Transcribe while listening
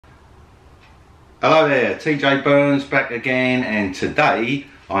Hello there, TJ Burns back again, and today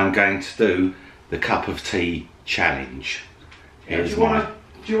I'm going to do the cup of tea challenge. Do you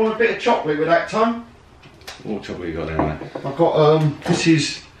want a bit of chocolate with that, Tom? What chocolate you got there, mate? I've got this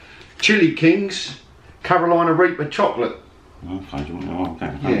is Chili King's Carolina Reaper chocolate. Okay, do you want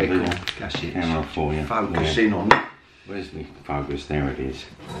to That's it. camera for you? Focus in on it. Where's the focus? There it is.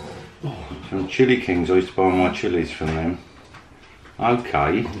 From Chili King's, I used to buy my chilies from them.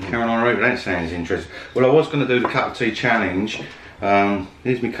 Okay, Carolina Reaper, that sounds interesting. Well, I was going to do the cup of tea challenge.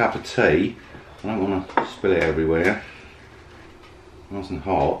 Here's my cup of tea. I don't want to spill it everywhere. Nice and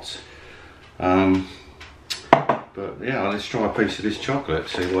hot. But yeah, let's try a piece of this chocolate,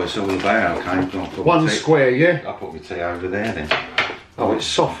 see what it's all about. Okay, One square, yeah? I'll put my tea over there then. Oh, it's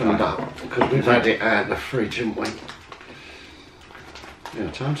softened up because we've had it out of the fridge, haven't we?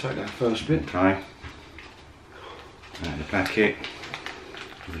 Yeah, Tom, take that first bit. Okay. Out of the packet.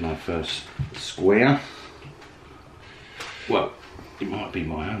 Here's my first square. Well, it might be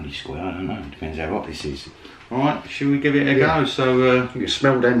my only square, I don't know. Depends how hot this is. Alright, should we give it a go? So, you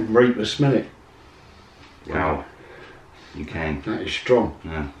smell them Reapers, smell it. Wow. You can. That is strong.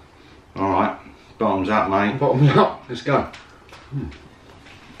 Yeah. Alright, bottoms up, mate. Bottoms up, let's go.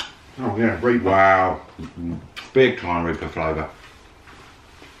 Oh yeah, Reaper. Wow. Big time Reaper flavour.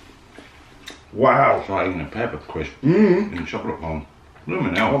 Wow. It's like eating a pepper crisp in chocolate bomb.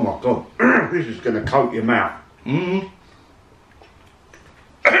 Blooming Oh hell. my god, this is going to coat your mouth.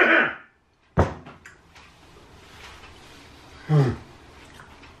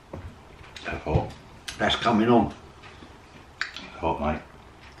 That's hot. That's coming on. Hot, mate.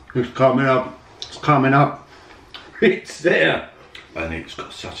 It's coming up. It's coming up. It's there. And it's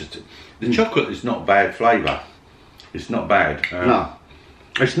got such a... The chocolate is not bad flavour. It's not bad. No.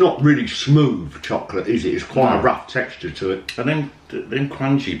 It's not really smooth chocolate, is it? It's quite a rough texture to it. And then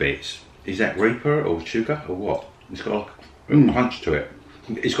crunchy bits, is that Reaper or sugar or what? It's got a real crunch to it.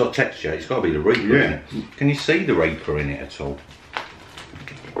 It's got texture, it's got to be the Reaper, Yeah. isn't it? Can you see the Reaper in it at all?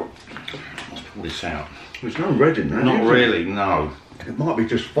 Let's pull this out. There's no red in that. Not is really, no. It might be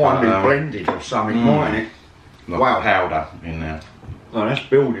just finely blended or something, mightn't it? Like Wow. powder in there. Oh, that's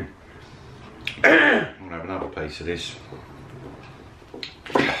building. I'm going to have another piece of this.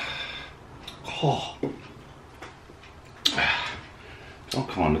 Oh. I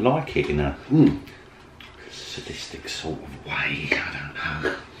kind of like it in a sadistic sort of way, I don't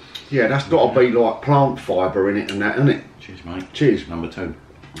know. Yeah, that's got to be like plant fibre in it and that, isn't it? Cheers, mate. Cheers. Number 2.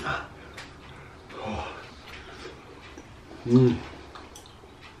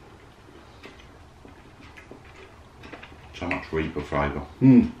 So much Reaper flavour.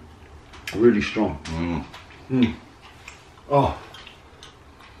 Really strong. Oh,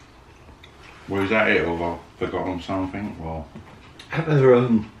 Well, is that it, or have I forgotten something? Well,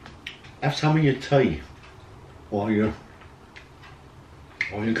 have some of your tea while you're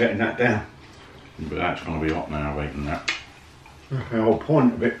getting that down. but that's going to be hot now, I've eaten that. That's the whole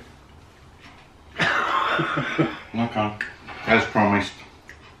point of it. Okay. As promised,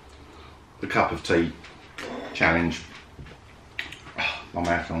 the cup of tea challenge. My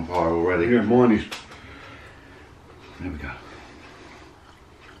mouth's on fire already. Yeah, mine is. There we go.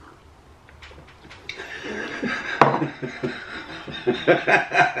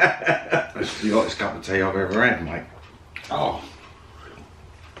 That's the hottest cup of tea I've ever had, mate. Oh,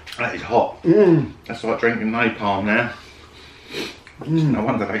 that is hot. That's like drinking napalm now. No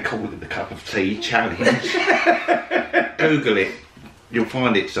wonder they call it the cup of tea challenge. Google it. You'll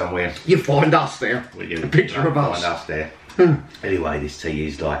find it somewhere. You find us there. Will you? A picture of us. Find us there. Anyway, this tea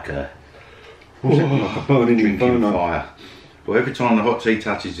is like a Like a burning drinking inferno. fire. Well, every time the hot tea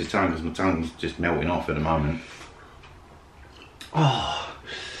touches your tongue, because my tongue's just melting off at the moment. Oh,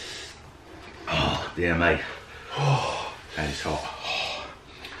 dear me. That is hot.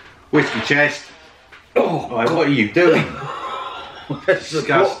 Whiskey chest. Oh, what are you doing? That's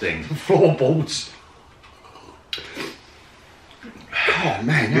Disgusting. Floorboards. Oh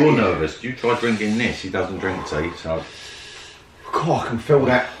man, You're nervous. You try drinking this. He doesn't drink tea, so. God, I can feel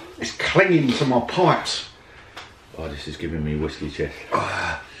that. It's clinging to my pipes. Oh, this is giving me whiskey chest.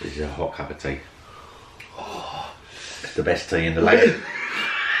 This is a hot cup of tea. It's the best tea in the land.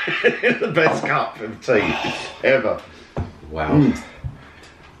 The best cup of tea ever. Wow.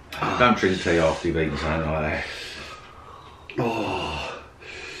 Don't drink tea after you've eaten something like that.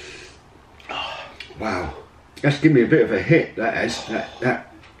 Wow. That's given me a bit of a hit, that has.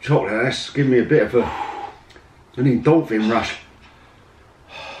 That chocolate, that's given me a bit of an endorphin rush.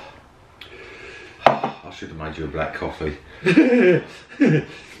 I should have made you a black coffee.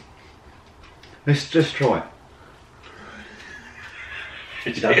 Let's just try it.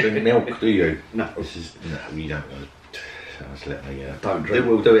 You don't drink milk, do you? No. This is no, you don't want to. So just let me. Don't drink.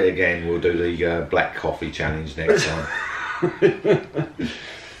 We'll do it again. We'll do the black coffee challenge next time.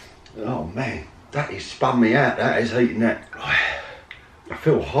 Oh man, that has spun me out. That is eating that. I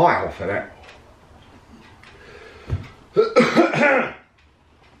feel high off of that.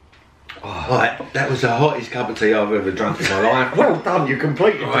 Right, that was the hottest cup of tea I've ever drunk in my life. Well done, you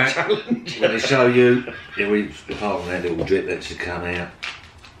completed Right. the challenge. Let me show you. Apart from that little drip that should come out,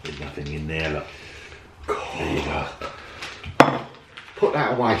 there's nothing in there. Look. There you go. Put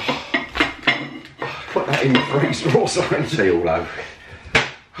that away. Put that in the freezer or something. Tea all over.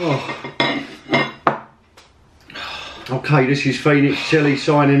 Okay, this is Phoenix Chili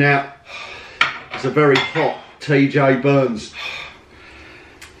signing out. It's a very hot TJ Burns.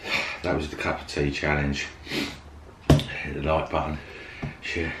 That was the cup of tea challenge. Hit the like button,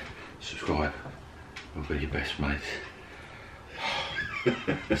 share, subscribe. We'll be your best mates.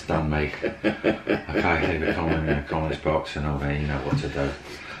 It's done, mate. Okay, leave a comment in the comments box and all that. You know what to do.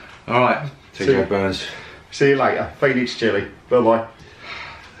 All right, TJ Burns. See you later. Phoenix Chili. Bye bye.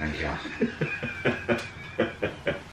 Thank you.